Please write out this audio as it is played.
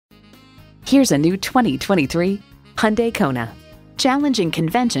Here's a new 2023 Hyundai Kona. Challenging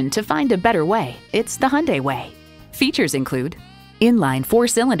convention to find a better way, it's the Hyundai way. Features include inline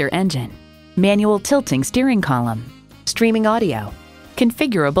 4-cylinder engine, manual tilting steering column, streaming audio,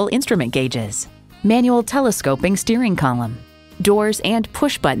 configurable instrument gauges, manual telescoping steering column, doors and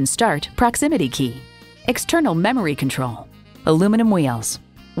push-button start proximity key, external memory control, aluminum wheels,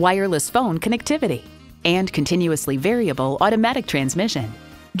 wireless phone connectivity, and continuously variable automatic transmission.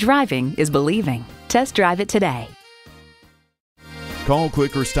 Driving is believing. Test drive it today. Call,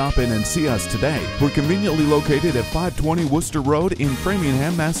 click, or stop in and see us today. We're conveniently located at 520 Worcester Road in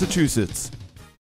Framingham, Massachusetts.